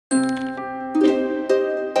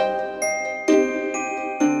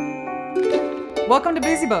Welcome to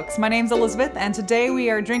Boozy Books. My name's Elizabeth, and today we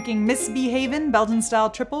are drinking Miss B-Havin Belgian-style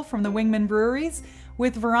Tripel from the Wingman Breweries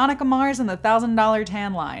with Veronica Mars and the $1,000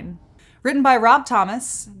 Tan Line. Written by Rob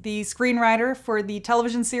Thomas, the screenwriter for the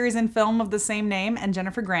television series and film of the same name, and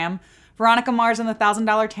Jennifer Graham, Veronica Mars and the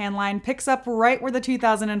 $1,000 Tan Line picks up right where the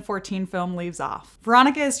 2014 film leaves off.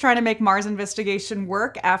 Veronica is trying to make Mars' investigation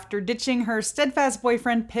work after ditching her steadfast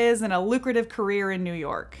boyfriend Piz and a lucrative career in New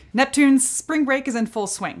York. Neptune's spring break is in full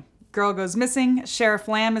swing. Girl goes missing, Sheriff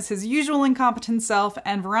Lamb is his usual incompetent self,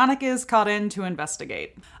 and Veronica is caught in to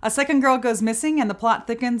investigate. A second girl goes missing, and the plot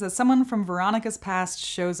thickens as someone from Veronica's past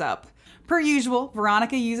shows up. Per usual,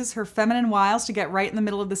 Veronica uses her feminine wiles to get right in the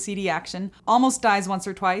middle of the seedy action, almost dies once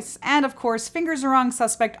or twice, and of course fingers the wrong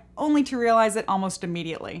suspect only to realize it almost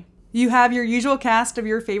immediately. You have your usual cast of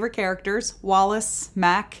your favorite characters: Wallace,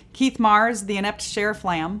 Mac, Keith Mars, the inept Sheriff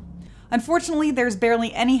Lamb. Unfortunately, there's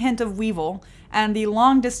barely any hint of Weevil, and the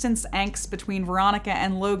long-distance angst between Veronica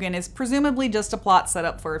and Logan is presumably just a plot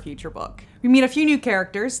setup for a future book. We meet a few new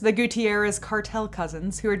characters, the Gutierrez cartel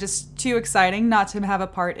cousins, who are just too exciting not to have a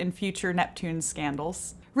part in future Neptune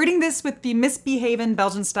scandals. Reading this with the Miss B-Havin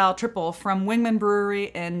Belgian-style Tripel from Wingman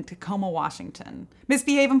Brewery in Tacoma, Washington. Miss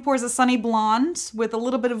B-Havin pours a sunny blonde with a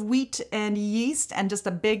little bit of wheat and yeast and just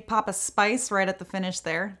a big pop of spice right at the finish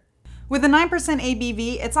there. With a 9%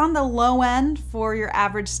 ABV, it's on the low end for your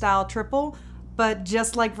average style triple, but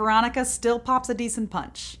just like Veronica, still pops a decent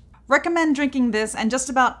punch. Recommend drinking this and just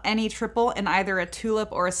about any triple in either a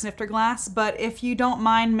tulip or a snifter glass, but if you don't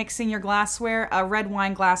mind mixing your glassware, a red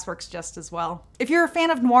wine glass works just as well. If you're a fan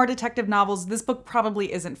of noir detective novels, this book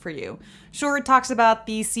probably isn't for you. Sure, it talks about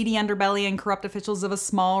the seedy underbelly and corrupt officials of a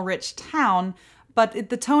small, rich town, but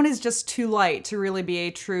the tone is just too light to really be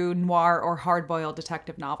a true noir or hard-boiled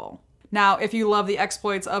detective novel. Now, if you love the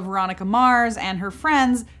exploits of Veronica Mars and her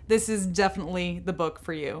friends, this is definitely the book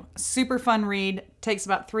for you. Super fun read, takes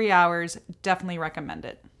about 3 hours, definitely recommend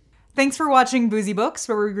it. Thanks for watching Boozy Books,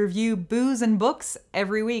 where we review booze and books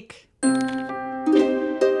every week.